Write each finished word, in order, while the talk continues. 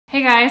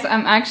Hey guys,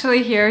 I'm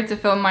actually here to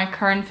film my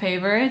current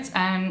favorites,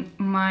 and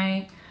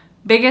my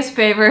biggest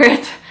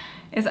favorite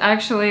is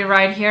actually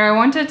right here. I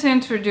wanted to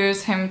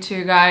introduce him to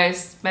you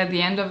guys by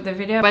the end of the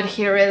video, but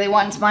he really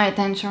wants my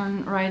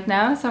attention right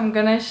now, so I'm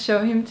gonna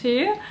show him to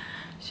you.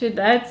 So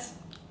that's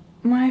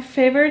my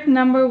favorite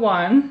number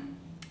one,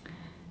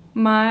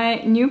 my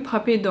new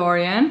puppy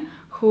Dorian,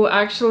 who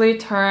actually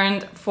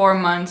turned 4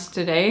 months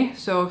today,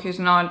 so he's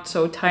not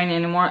so tiny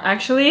anymore.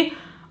 Actually,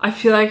 I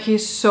feel like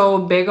he's so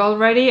big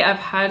already. I've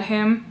had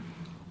him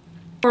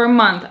for a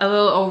month, a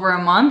little over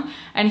a month,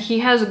 and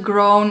he has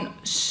grown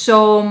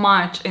so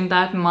much in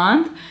that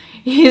month.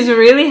 He's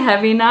really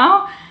heavy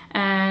now,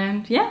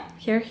 and yeah,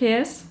 here he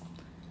is,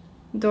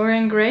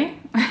 Dorian Gray.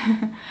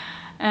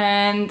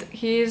 And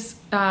he's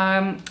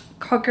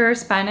Cocker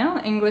Spaniel,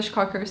 English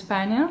Cocker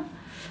Spaniel.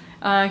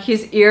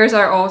 His ears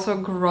are also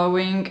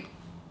growing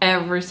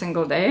every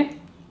single day,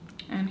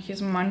 and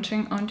he's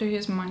munching onto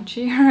his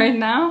munchie right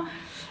now.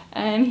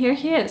 And here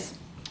he is.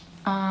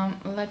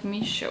 Let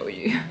me show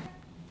you.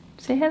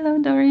 Say hello,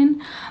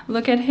 Dorian.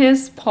 Look at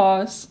his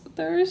paws.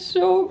 They're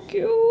so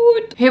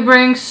cute. He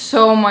brings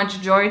so much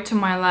joy to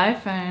my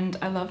life, and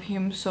I love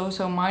him so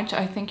much.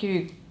 I think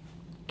you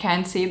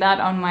can see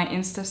that on my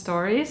Insta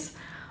stories.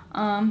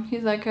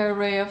 He's like a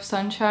ray of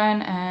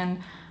sunshine, and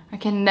I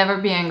can never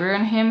be angry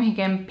on him. He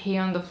can pee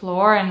on the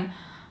floor and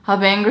I'll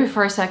be angry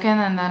for a second,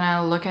 and then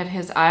I'll look at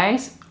his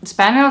eyes.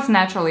 Spaniels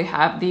naturally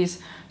have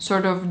these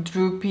sort of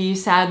droopy,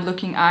 sad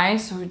looking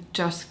eyes, so it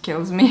just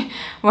kills me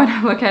when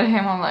I look at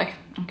him. I'm like,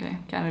 okay,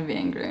 can't be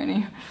angry on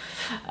you.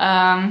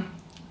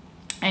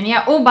 And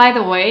yeah, oh, by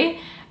the way,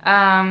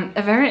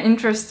 a very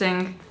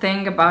interesting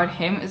thing about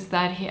him is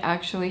that he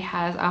actually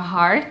has a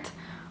heart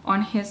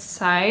on his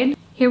side.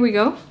 Here we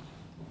go.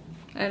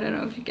 I don't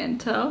know if you can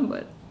tell,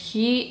 but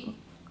he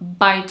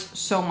bites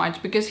so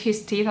much because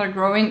his teeth are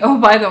growing. Oh,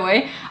 by the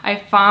way, I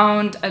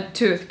found a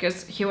tooth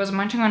because he was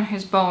munching on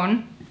his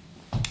bone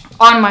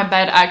on my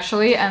bed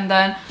actually, and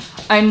then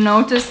I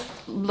noticed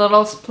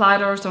little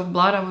splatters of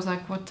blood. I was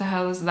like, what the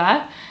hell is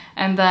that?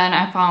 And then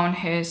I found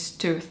his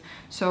tooth.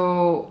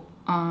 So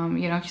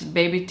you know, his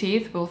baby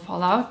teeth will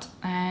fall out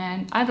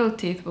and adult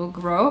teeth will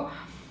grow.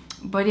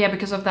 But yeah,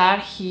 because of that,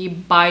 he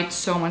bites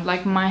so much.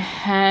 Like my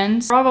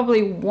hands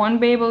probably won't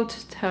be able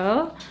to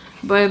tell,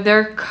 but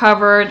they're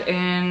covered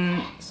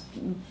in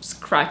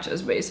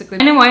scratches basically.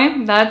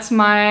 Anyway, that's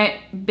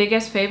my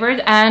biggest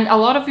favorite, and a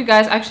lot of you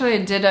guys, actually I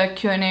did a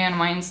Q&A on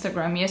my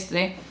Instagram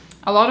yesterday.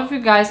 A lot of you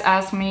guys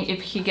asked me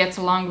if he gets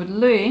along with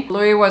Louis.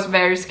 Louis was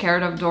very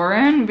scared of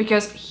Dorian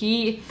because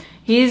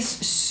he's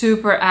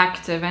super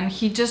active and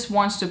he just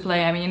wants to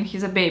play. I mean,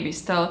 he's a baby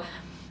still.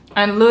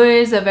 And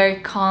Louis is a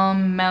very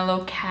calm,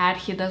 mellow cat.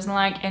 He doesn't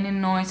like any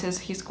noises.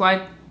 He's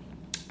quite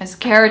a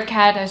scared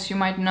cat, as you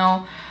might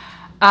know.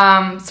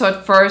 So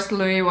at first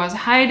Louis was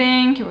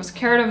hiding, he was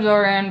scared of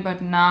Dorian,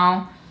 but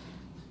now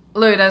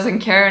Louis doesn't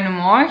care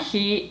anymore.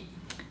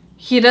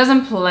 He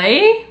doesn't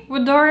play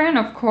with Dorian,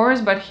 of course,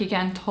 but he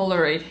can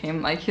tolerate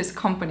him, like his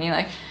company.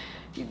 Like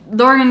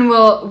Dorian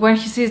will, when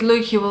he sees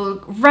Louis, he will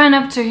run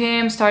up to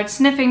him, start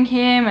sniffing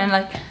him and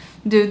like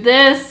do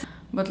this.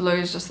 But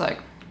Louis is just like,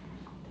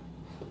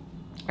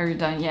 are you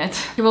done yet?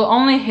 He will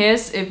only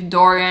hiss if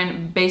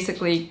Dorian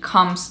basically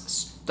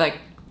comes like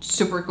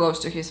super close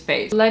to his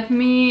face. Let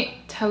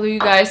me tell you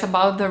guys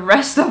about the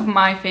rest of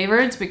my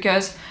favorites,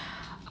 because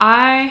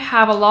I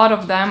have a lot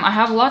of them. I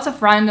have lots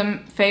of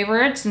random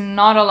favorites,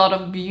 not a lot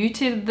of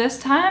beauty this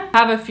time. I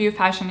have a few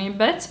fashion-y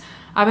bits.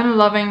 I've been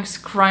loving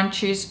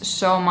scrunchies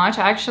so much.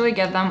 I actually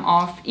get them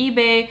off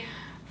eBay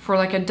for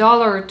like $1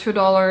 or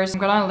 $2. I'm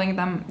gonna link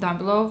them down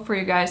below for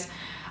you guys.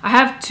 I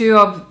have two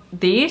of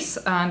these,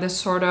 this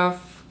sort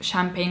of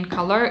champagne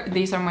color.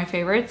 These are my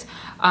favorites,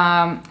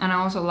 and I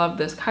also love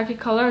this khaki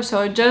color. So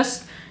I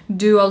just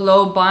do a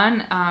low bun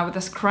with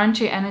a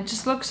scrunchie, and it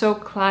just looks so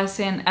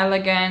classy and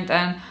elegant,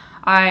 and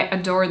I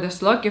adore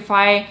this look. If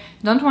I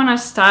don't want to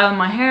style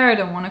my hair, I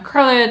don't want to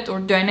curl it or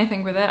do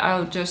anything with it,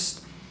 I'll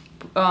just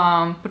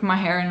put my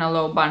hair in a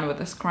low bun with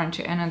a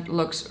scrunchie, and it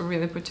looks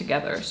really put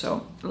together.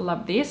 So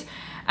love these,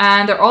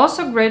 and they're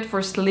also great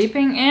for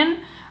sleeping in,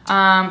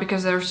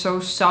 because they're so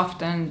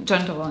soft and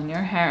gentle on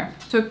your hair.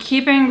 So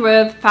keeping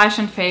with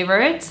fashion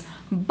favorites,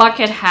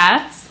 bucket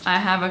hats. I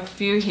have a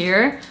few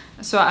here.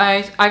 So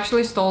I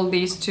actually stole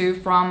these two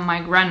from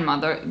my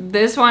grandmother.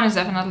 This one is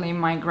definitely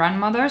my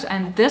grandmother's,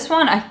 and this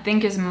one I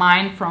think is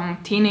mine from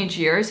teenage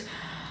years.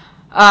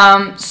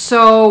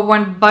 So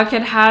when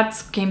bucket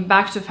hats came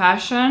back to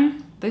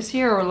fashion this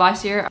year or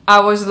last year, I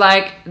was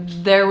like,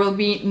 there will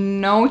be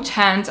no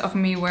chance of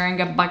me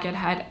wearing a bucket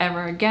hat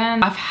ever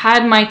again. I've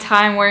had my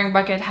time wearing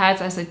bucket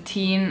hats as a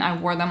teen. I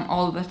wore them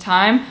all the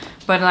time,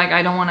 but like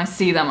I don't want to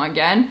see them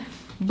again.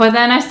 But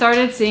then I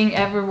started seeing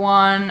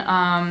everyone,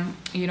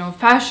 you know,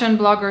 fashion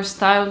bloggers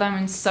style them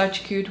in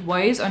such cute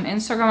ways on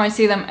Instagram. I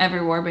see them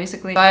everywhere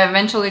basically. So I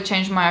eventually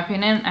changed my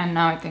opinion, and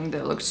now I think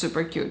they look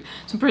super cute.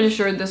 So I'm pretty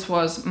sure this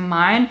was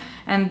mine.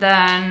 And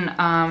then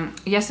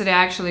yesterday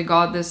I actually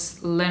got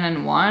this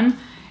linen one.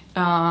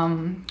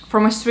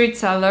 from a street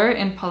seller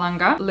in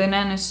Palanga.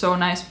 Linen is so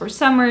nice for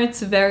summer.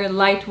 It's very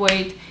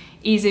lightweight,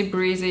 easy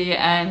breezy,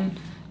 and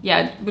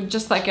yeah, with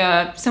just like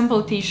a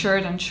simple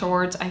t-shirt and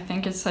shorts, I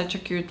think it's such a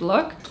cute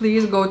look.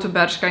 Please go to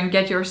Bershka and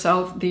get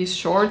yourself these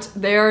shorts.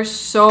 They are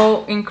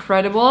so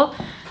incredible.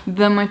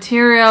 The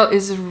material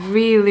is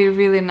really,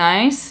 really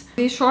nice.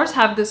 These shorts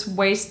have this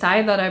waist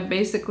tie that I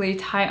basically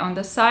tie on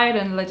the side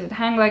and let it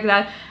hang like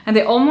that. And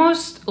they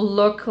almost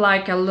look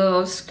like a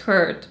little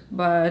skirt,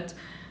 but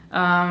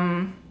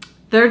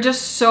they're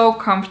just so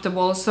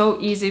comfortable, so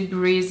easy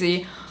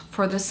breezy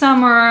for the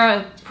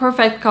summer.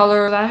 Perfect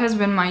color. That has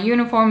been my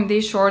uniform.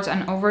 These shorts,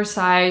 an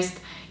oversized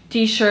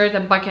t-shirt,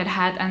 a bucket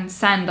hat, and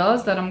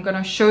sandals that I'm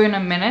gonna show you in a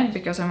minute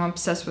because I'm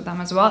obsessed with them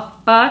as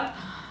well. But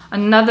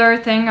another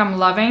thing I'm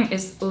loving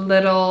is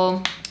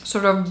little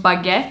sort of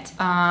baguette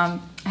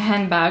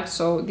handbags,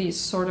 so these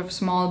sort of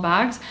small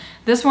bags.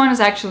 This one is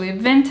actually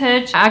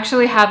vintage. I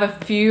actually have a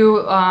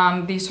few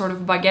these sort of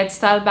baguette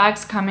style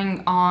bags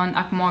coming on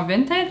Akmo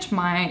Vintage,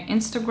 my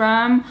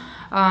Instagram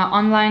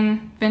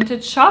online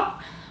vintage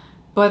shop.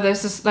 But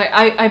this is like,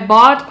 I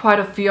bought quite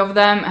a few of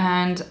them,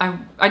 and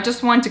I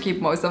just want to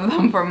keep most of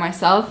them for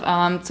myself.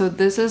 So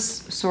this is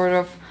sort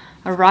of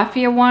a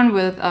raffia one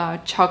with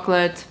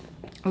chocolate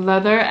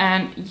leather,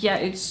 and yeah,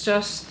 it's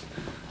just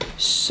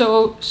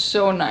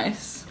so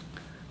nice.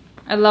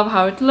 I love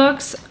how it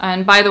looks.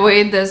 And by the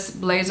way, this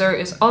blazer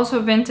is also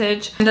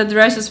vintage. And the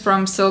dress is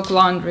from Silk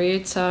Laundry.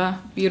 It's a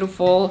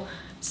beautiful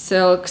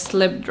silk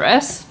slip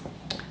dress.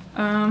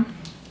 And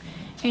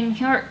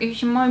here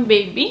is my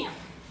baby.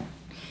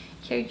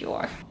 Here you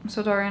are.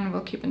 So Dorian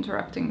will keep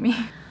interrupting me.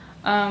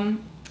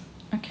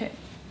 Okay,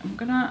 I'm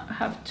gonna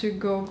have to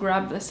go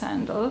grab the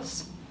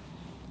sandals.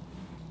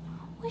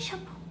 What's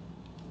up?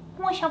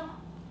 What's up?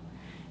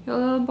 You're a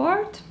little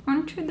bored?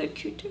 Aren't you the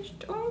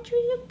cutest? Aren't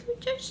you the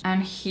cutest?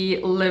 And he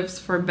lives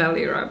for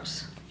belly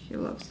rubs. He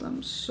loves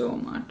them so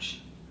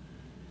much.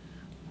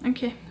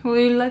 Okay, will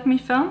you let me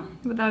film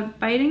without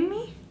biting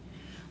me?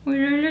 Will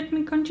you let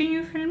me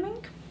continue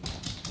filming?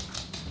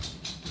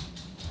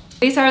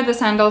 These are the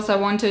sandals I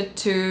wanted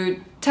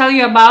to tell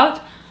you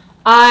about.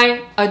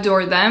 I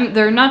adore them.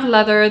 They're not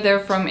leather, they're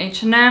from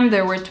H&M.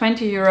 They were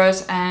 20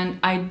 euros and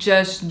I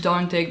just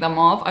don't take them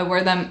off. I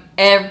wear them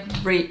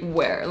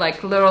everywhere,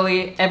 like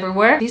literally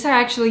everywhere. These are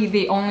actually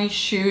the only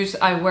shoes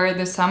I wear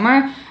this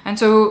summer, and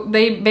so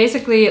they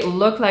basically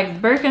look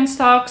like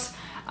Birkenstocks.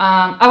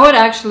 I would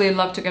actually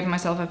love to get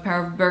myself a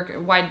pair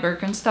of white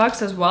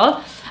Birkenstocks as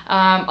well.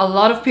 A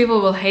lot of people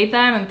will hate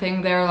them and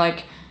think they're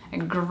like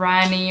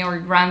granny or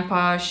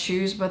grandpa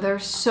shoes, but they're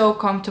so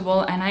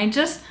comfortable, and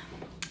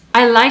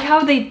I like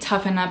how they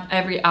toughen up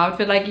every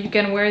outfit. Like you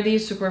can wear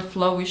these super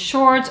flowy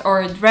shorts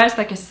or a dress,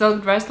 like a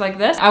silk dress like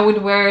this. I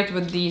would wear it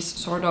with these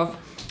sort of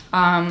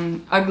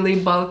ugly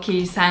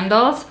bulky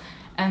sandals,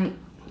 and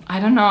I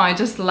don't know, I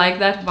just like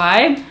that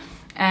vibe.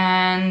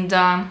 And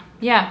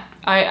yeah,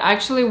 I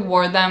actually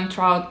wore them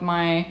throughout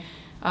my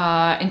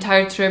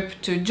entire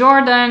trip to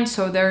Jordan,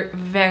 so they're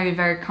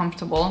very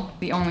comfortable.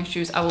 The only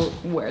shoes I will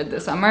wear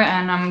this summer,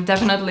 and I'm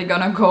definitely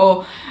gonna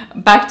go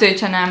back to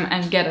H&M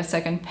and get a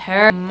second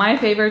pair. My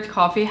favorite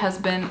coffee has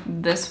been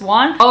this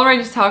one. I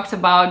already talked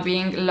about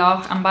being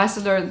L'Or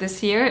ambassador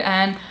this year,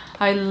 and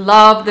I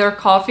love their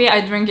coffee.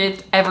 I drink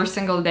it every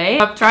single day.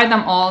 I've tried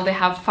them all. They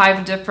have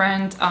 5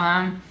 different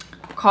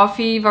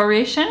coffee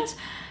variations.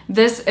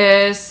 This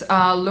is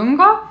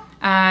Lungo,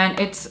 and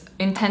it's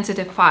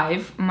intensity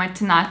 5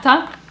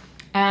 matinata,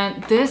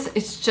 and this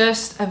is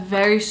just a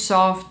very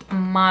soft,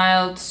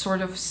 mild,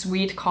 sort of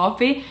sweet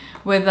coffee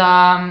with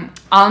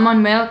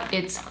almond milk.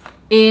 It's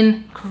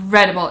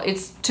incredible.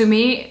 It's, to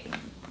me,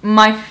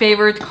 my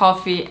favorite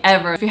coffee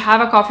ever. If you have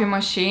a coffee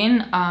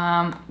machine,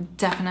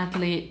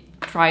 definitely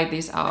try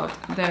these out.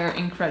 They're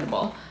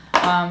incredible.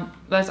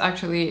 That's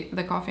actually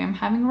the coffee I'm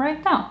having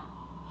right now.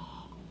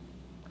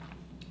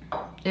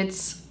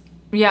 It's,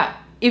 yeah,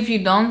 if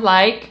you don't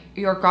like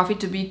your coffee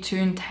to be too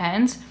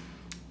intense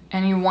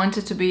and you want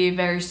it to be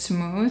very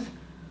smooth,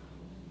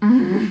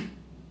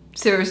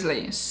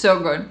 seriously, so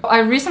good. I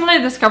recently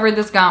discovered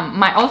this gum.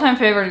 My all-time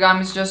favorite gum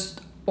is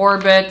just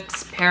Orbit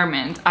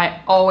Spearmint.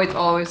 I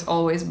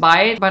always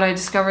buy it, but I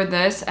discovered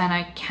this and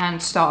I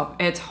can't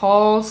stop. It's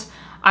Halls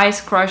Ice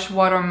Crush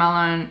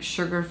Watermelon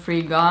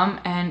Sugar-Free Gum,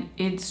 and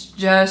it's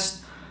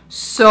just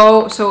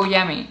so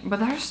yummy. But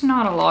there's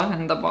not a lot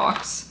in the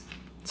box,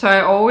 so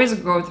I always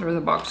go through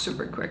the box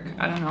super quick.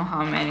 I don't know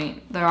how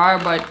many there are,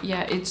 but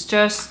yeah, it's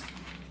just...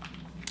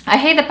 I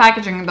hate the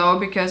packaging though,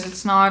 because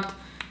it's not...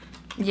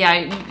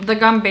 Yeah, the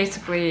gum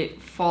basically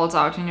falls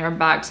out in your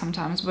bag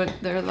sometimes, but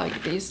they're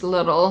like these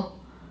little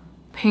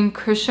pink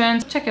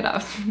cushions. Check it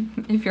out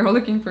if you're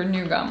looking for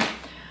new gum.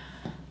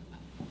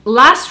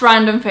 Last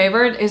random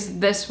favorite is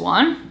this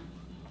one.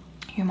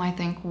 You might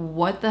think,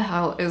 what the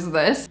hell is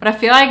this? But I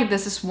feel like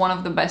this is one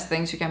of the best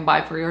things you can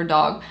buy for your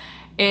dog.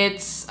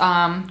 It's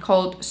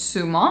called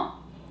Sumo,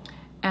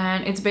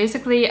 and it's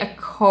basically a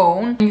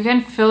cone. You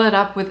can fill it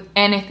up with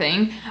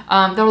anything.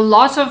 There are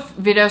lots of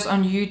videos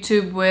on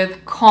YouTube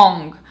with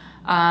Kong.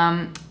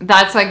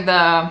 That's like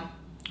the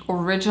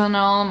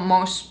original,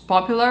 most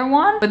popular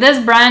one. But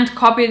this brand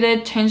copied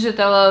it, changed it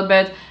a little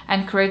bit,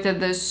 and created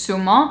this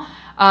Sumo.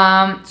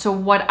 So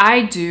what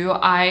I do,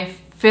 I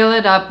fill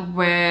it up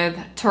with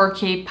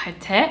turkey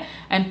pate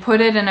and put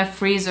it in a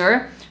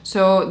freezer.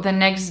 So the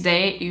next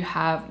day you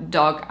have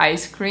dog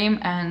ice cream,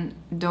 and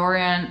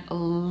Dorian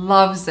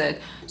loves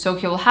it. So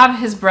he will have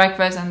his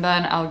breakfast and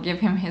then I'll give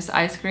him his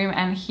ice cream,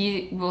 and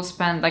he will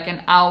spend like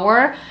an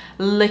hour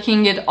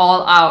licking it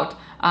all out.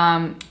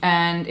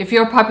 And if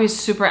your puppy is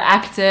super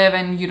active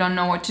and you don't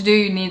know what to do,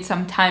 you need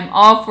some time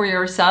off for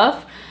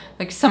yourself.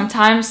 Like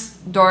sometimes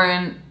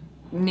Dorian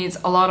needs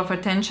a lot of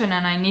attention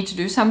and I need to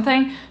do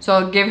something, so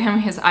I'll give him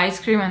his ice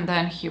cream and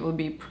then he will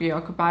be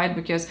preoccupied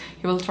because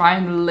he will try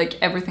and lick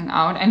everything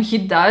out, and he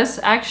does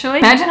actually.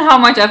 Imagine how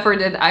much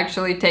effort it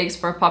actually takes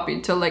for a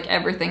puppy to lick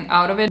everything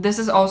out of it. This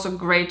is also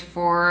great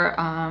for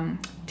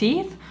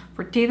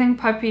teething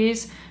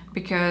puppies,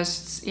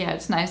 because yeah,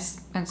 it's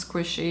nice and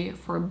squishy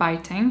for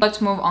biting.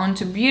 Let's move on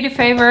to beauty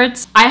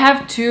favorites. I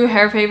have two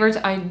hair favorites.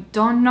 I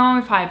don't know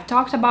if I've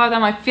talked about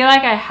them. I feel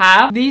like I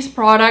have. These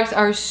products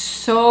are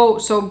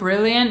so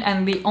brilliant,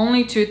 and the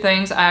only two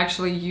things I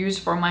actually use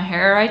for my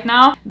hair right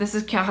now. This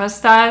is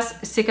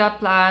Kerastase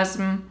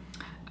Cicaplasme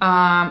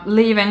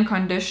leave-in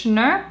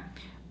conditioner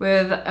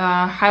with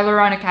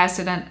hyaluronic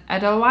acid and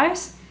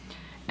edelweiss,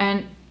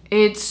 and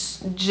it's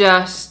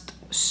just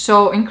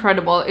so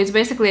incredible. It's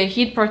basically a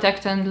heat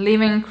protectant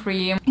leave-in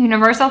cream,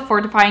 universal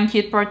fortifying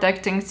heat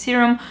protecting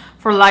serum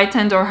for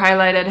lightened or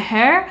highlighted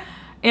hair,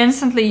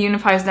 instantly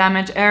unifies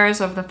damaged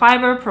areas of the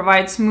fiber,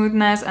 provides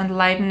smoothness and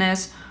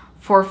lightness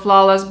for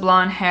flawless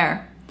blonde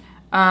hair,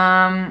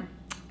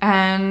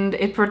 and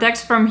it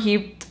protects from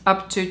heat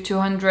up to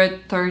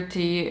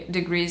 230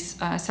 degrees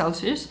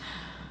Celsius.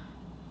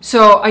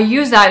 So I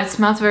use that. It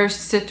smells very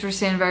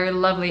citrusy and very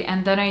lovely.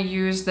 And then I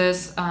use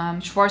this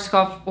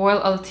Schwarzkopf Oil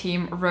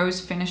Ultime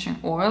Rose Finishing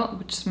Oil,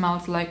 which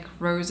smells like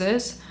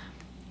roses.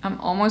 I'm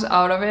almost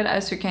out of it,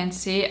 as you can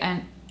see,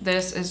 and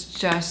this is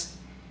just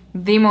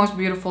the most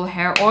beautiful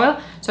hair oil.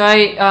 So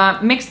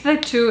I mix the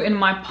two in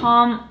my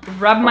palm,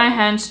 rub my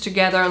hands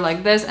together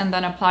like this, and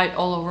then apply it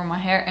all over my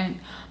hair, and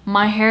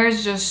my hair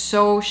is just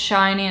so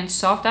shiny and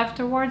soft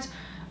afterwards.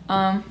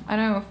 I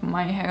don't know if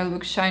my hair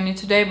looks shiny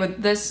today,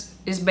 but this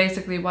is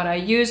basically what I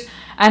use,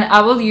 and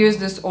I will use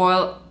this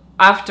oil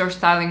after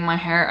styling my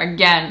hair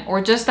again,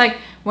 or just like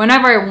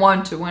whenever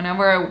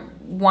I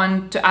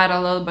want to add a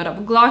little bit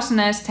of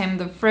glossiness, tame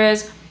the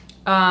frizz.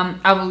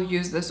 I will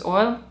use this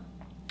oil,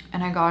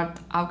 and I got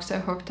Auxe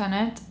hooked on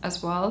it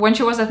as well. When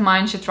she was at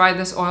mine, she tried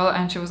this oil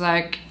and she was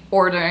like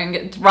ordering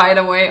it right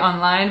away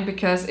online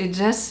because it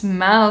just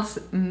smells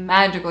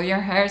magical.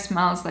 Your hair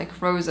smells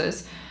like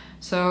roses.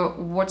 So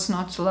what's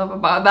not to love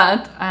about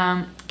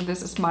that?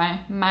 This is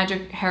my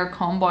magic hair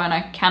combo, and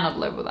I cannot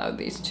live without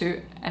these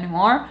two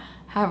anymore.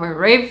 Have I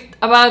raved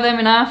about them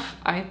enough?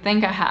 I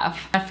think I have.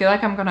 I feel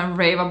like I'm gonna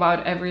rave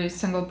about every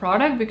single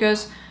product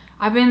because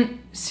I've been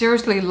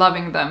seriously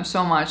loving them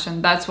so much,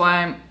 and that's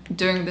why I'm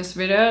doing this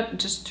video,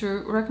 just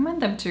to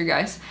recommend them to you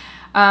guys.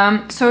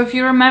 So if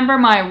you remember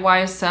my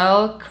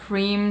YSL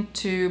cream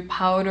to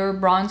powder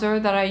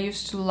bronzer that I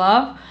used to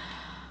love,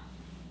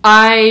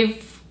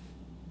 I've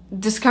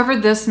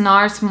discovered this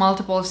Nars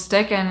multiple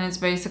stick, and it's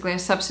basically a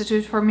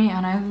substitute for me,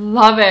 and I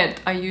love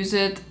it. I use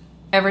it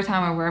every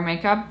time I wear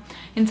makeup.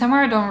 In summer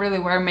I don't really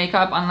wear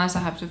makeup unless I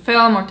have to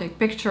film or take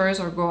pictures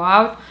or go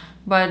out,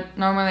 but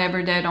normally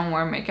every day I don't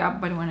wear makeup,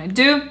 but when I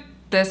do,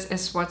 this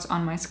is what's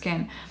on my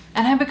skin.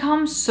 And I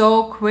become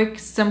so quick,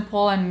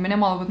 simple and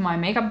minimal with my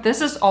makeup.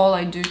 This is all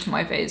I do to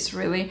my face,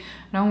 really.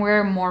 I don't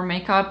wear more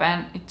makeup,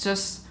 and it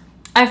just,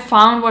 I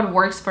found what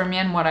works for me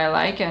and what I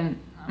like, and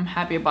I'm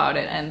happy about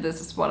it, and this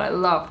is what I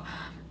love.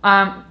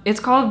 It's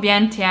called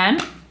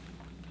Vientiane,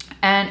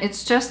 and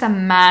it's just a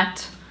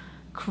matte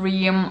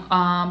cream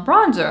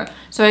bronzer.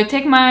 So I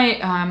take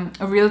my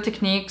Real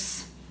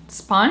Techniques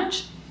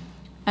sponge,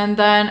 and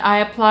then I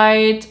apply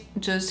it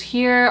just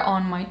here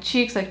on my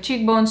cheeks, like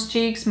cheekbones,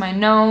 cheeks, my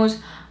nose,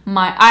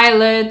 my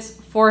eyelids,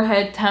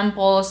 forehead,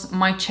 temples,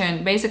 my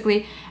chin,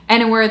 basically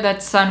anywhere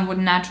that sun would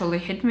naturally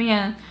hit me.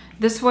 And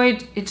this way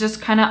it just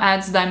kind of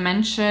adds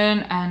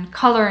dimension and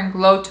color and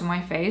glow to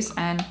my face,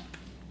 and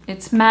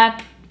it's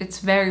matte, it's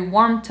very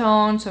warm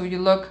tone, so you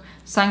look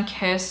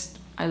sun-kissed.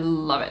 I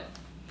love it.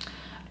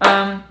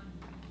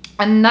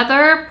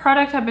 Another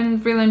product I've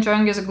been really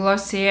enjoying is a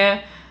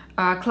Glossier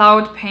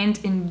Cloud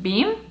Paint in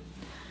Beam.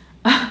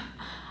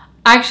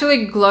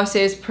 Actually,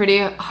 Glossier is pretty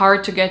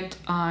hard to get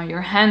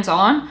your hands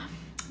on,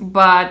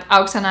 but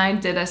Auxe and I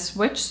did a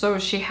switch, so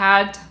she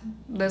had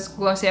this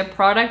Glossier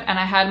product and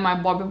I had my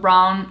Bobbi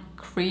Brown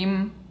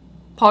Cream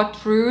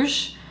Pot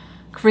Rouge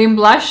cream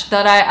blush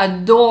that I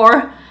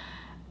adore,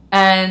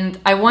 and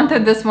I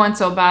wanted this one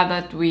so bad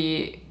that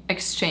we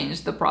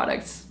exchanged the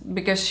products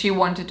because she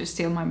wanted to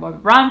steal my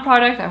Bobbi Brown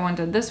product. I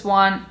wanted this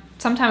one.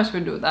 Sometimes we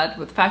do that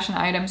with fashion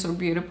items or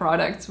beauty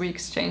products, we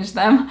exchange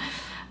them.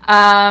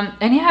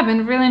 And yeah, I've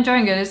been really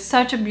enjoying it. It's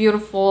such a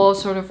beautiful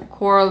sort of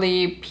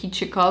corally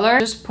peachy color.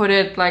 Just put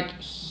it like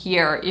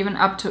here, even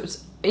up to,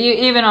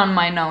 even on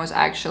my nose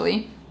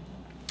actually.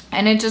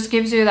 and it just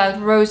gives you that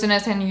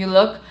rosiness, and you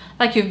look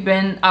like you've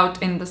been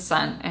out in the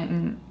sun,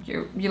 and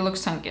you look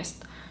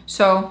sun-kissed.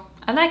 So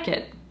I like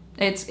it.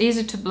 It's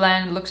easy to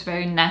blend, looks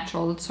very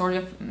natural, it sort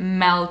of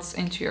melts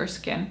into your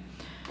skin.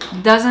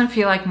 Doesn't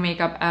feel like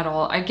makeup at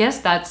all. I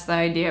guess that's the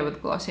idea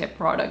with Glossier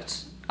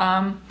products.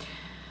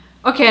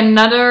 Okay,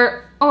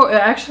 another, oh, it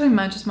actually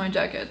matches my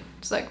jacket.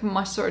 It's like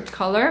mustard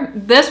color.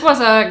 This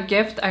was a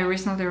gift I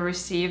recently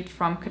received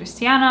from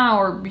Christiana,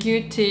 or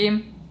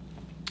beauty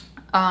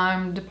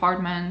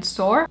department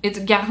store. It's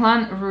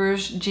Guerlain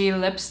Rouge G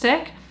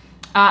lipstick.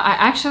 I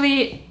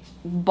actually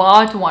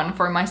bought one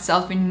for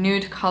myself in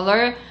nude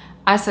color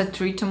as a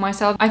treat to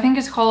myself. I think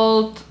it's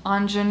called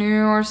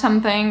Ingenue or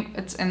something.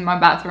 It's in my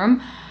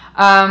bathroom.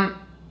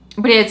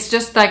 But yeah, it's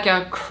just like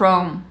a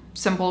chrome,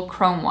 simple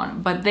chrome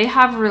one. But they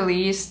have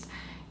released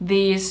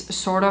these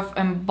sort of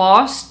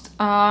embossed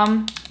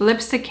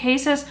lipstick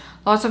cases,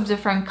 lots of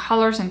different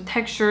colors and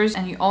textures,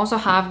 and you also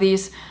have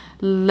these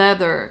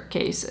leather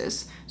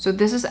cases. So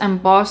this is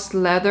embossed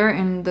leather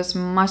in this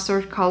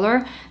mustard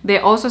color. They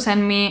also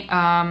sent me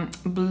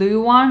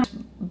blue one,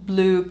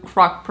 blue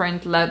croc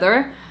print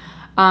leather.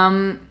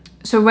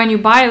 So when you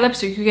buy a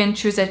lipstick, you can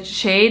choose a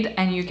shade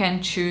and you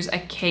can choose a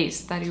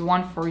case that you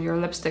want for your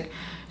lipstick.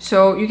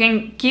 So you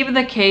can keep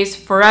the case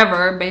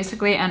forever,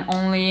 basically, and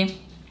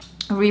only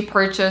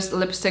repurchase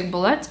lipstick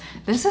bullets.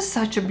 This is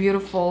such a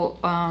beautiful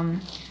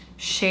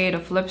shade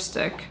of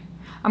lipstick.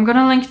 I'm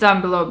gonna link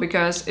down below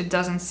because it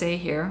doesn't say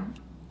here.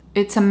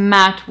 It's a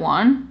matte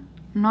one.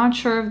 I'm not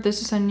sure if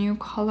this is a new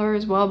color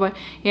as well, but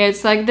yeah,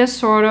 it's like this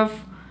sort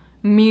of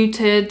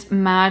muted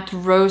matte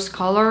rose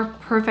color,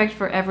 perfect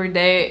for every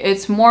day.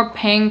 It's more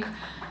pink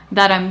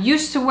that I'm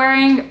used to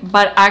wearing,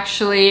 but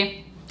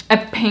actually a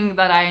pink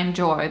that I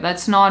enjoy.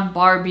 That's not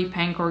Barbie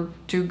pink or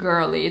too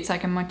girly. It's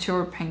like a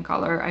mature pink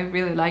color. I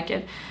really like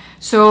it.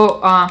 So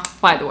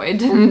by the way, I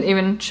didn't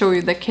even show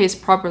you the case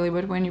properly,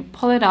 but when you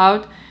pull it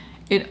out,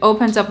 it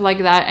opens up like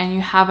that and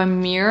you have a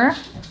mirror.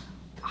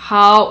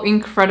 How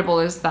incredible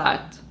is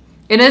that?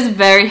 It is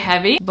very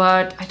heavy,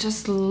 but I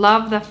just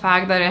love the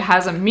fact that it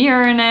has a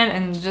mirror in it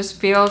and just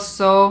feels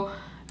so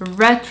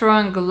retro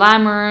and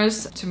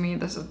glamorous. To me,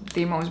 this is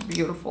the most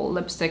beautiful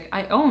lipstick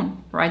I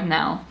own right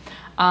now.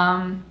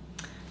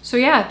 So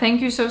yeah,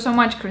 thank you so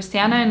much,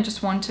 Christiana, and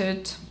just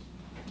wanted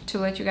to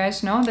let you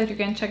guys know that you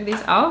can check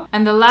these out.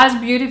 And the last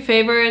beauty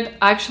favorite,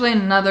 actually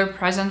another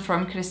present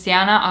from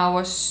Christiana. I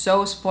was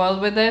so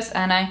spoiled with this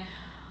and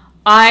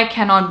I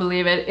cannot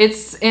believe it.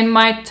 It's in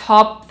my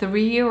top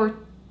 3 or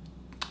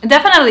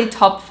definitely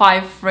top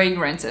 5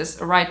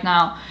 fragrances right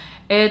now.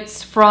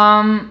 It's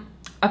from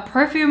a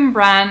perfume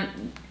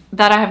brand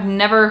that I have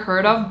never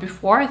heard of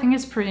before. I think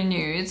it's pretty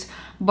new. It's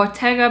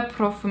Bottega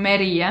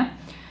Profumeria,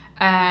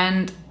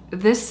 and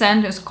this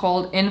scent is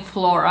called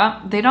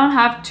InFlora. They don't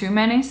have too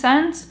many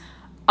scents,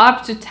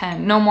 up to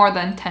 10, no more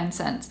than 10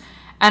 scents.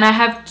 And I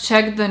have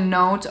checked the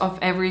notes of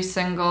every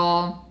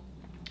single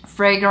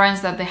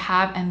fragrance that they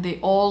have, and they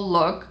all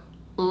look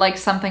like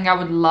something I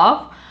would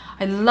love.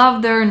 I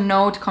love their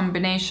note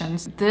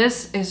combinations.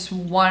 This is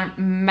one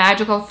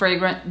magical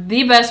fragrance,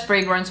 the best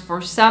fragrance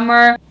for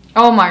summer.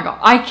 Oh my god,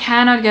 I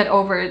cannot get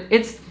over it.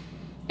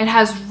 It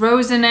has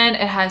rose in it,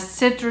 it has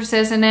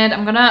citruses in it.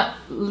 I'm gonna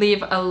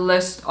leave a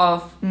list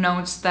of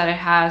notes that it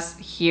has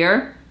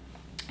here.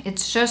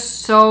 It's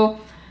just so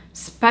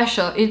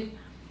special.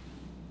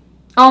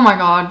 Oh my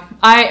god,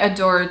 I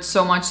adore it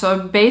so much. So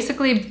I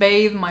basically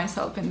bathe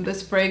myself in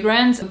this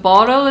fragrance. The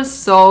bottle is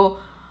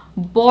so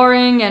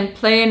boring and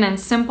plain and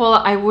simple.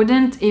 I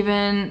wouldn't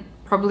even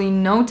probably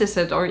notice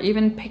it or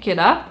even pick it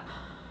up.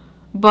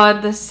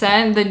 But the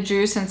scent, the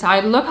juice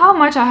inside, look how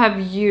much I have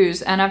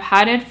used, and I've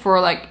had it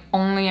for like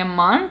only a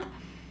month.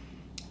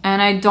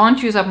 And I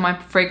don't use up my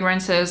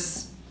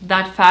fragrances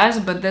that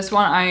fast, but this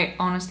one I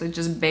honestly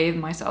just bathe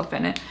myself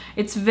in it.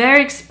 It's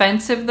very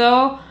expensive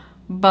though,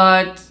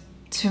 but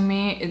to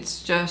me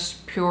it's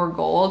just pure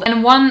gold.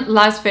 And one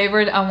last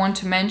favorite I want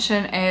to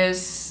mention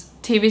is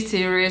TV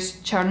series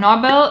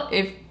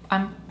Chernobyl.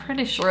 I'm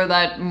pretty sure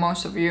that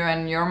most of you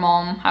and your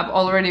mom have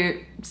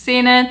already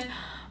seen it,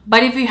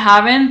 but if you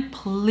haven't,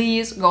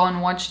 please go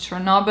and watch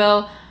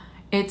Chernobyl.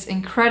 It's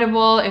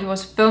incredible. It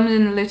was filmed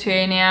in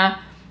Lithuania,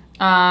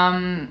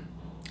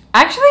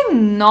 actually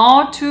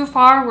not too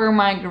far where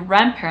my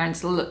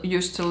grandparents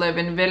used to live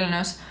in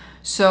Vilnius.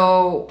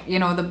 So, you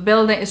know,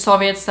 the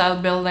Soviet style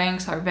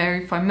buildings are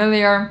very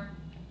familiar.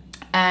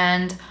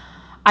 And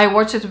I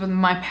watched it with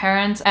my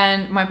parents,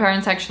 and my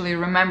parents actually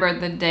remember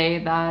the day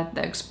that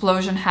the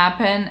explosion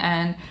happened,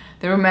 and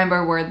they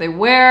remember where they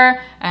were,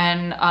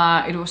 and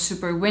it was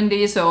super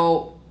windy,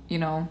 so, you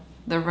know,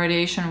 the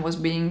radiation was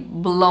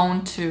being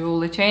blown to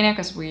Lithuania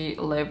because we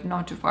live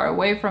not too far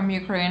away from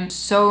Ukraine.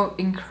 So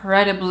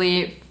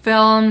incredibly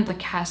filmed, the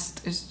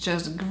cast is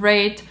just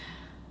great.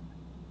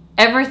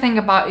 Everything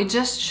about it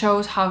just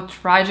shows how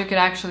tragic it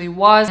actually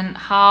was and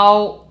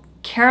how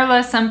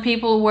careless some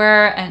people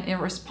were and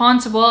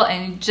irresponsible,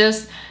 and it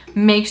just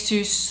makes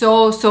you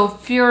so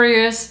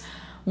furious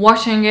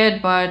watching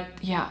it. But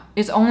yeah,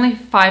 it's only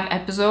 5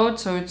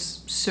 episodes, so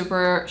it's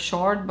super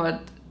short,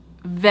 but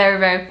very,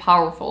 very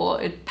powerful.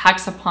 It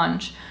packs a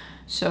punch.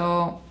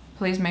 So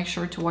please make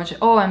sure to watch it.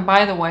 Oh, and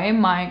by the way,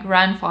 my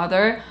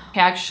grandfather, he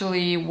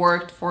actually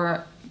worked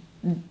for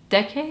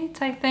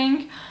decades, I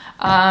think,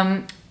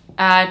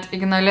 at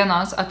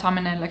Ignalina's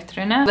Atominė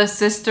elektrinė, the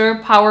sister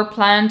power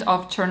plant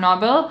of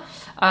Chernobyl,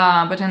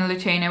 but in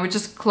Lithuania, which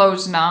is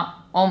closed now,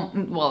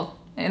 well,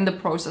 in the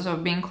process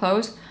of being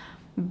closed.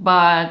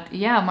 But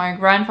yeah, my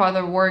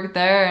grandfather worked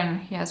there, and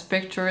he has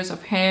pictures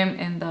of him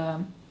in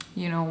the,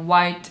 you know,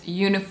 white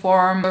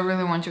uniform. I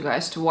really want you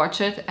guys to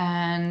watch it,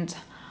 and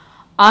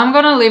I'm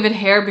gonna leave it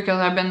here because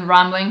I've been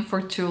rambling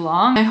for too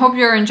long. I hope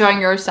you're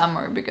enjoying your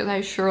summer, because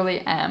I surely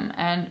am.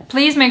 And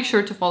please make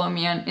sure to follow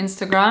me on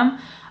Instagram,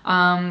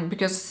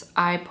 because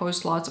I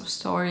post lots of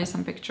stories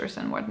and pictures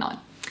and whatnot.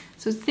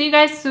 So see you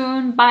guys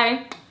soon.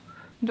 Bye.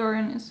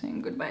 Dorian is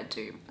saying goodbye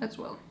to you as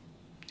well.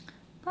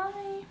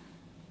 Bye.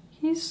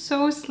 He's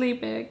so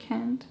sleepy, I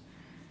can't.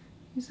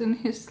 He's in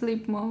his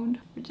sleep mode.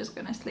 We're just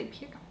gonna sleep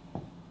here.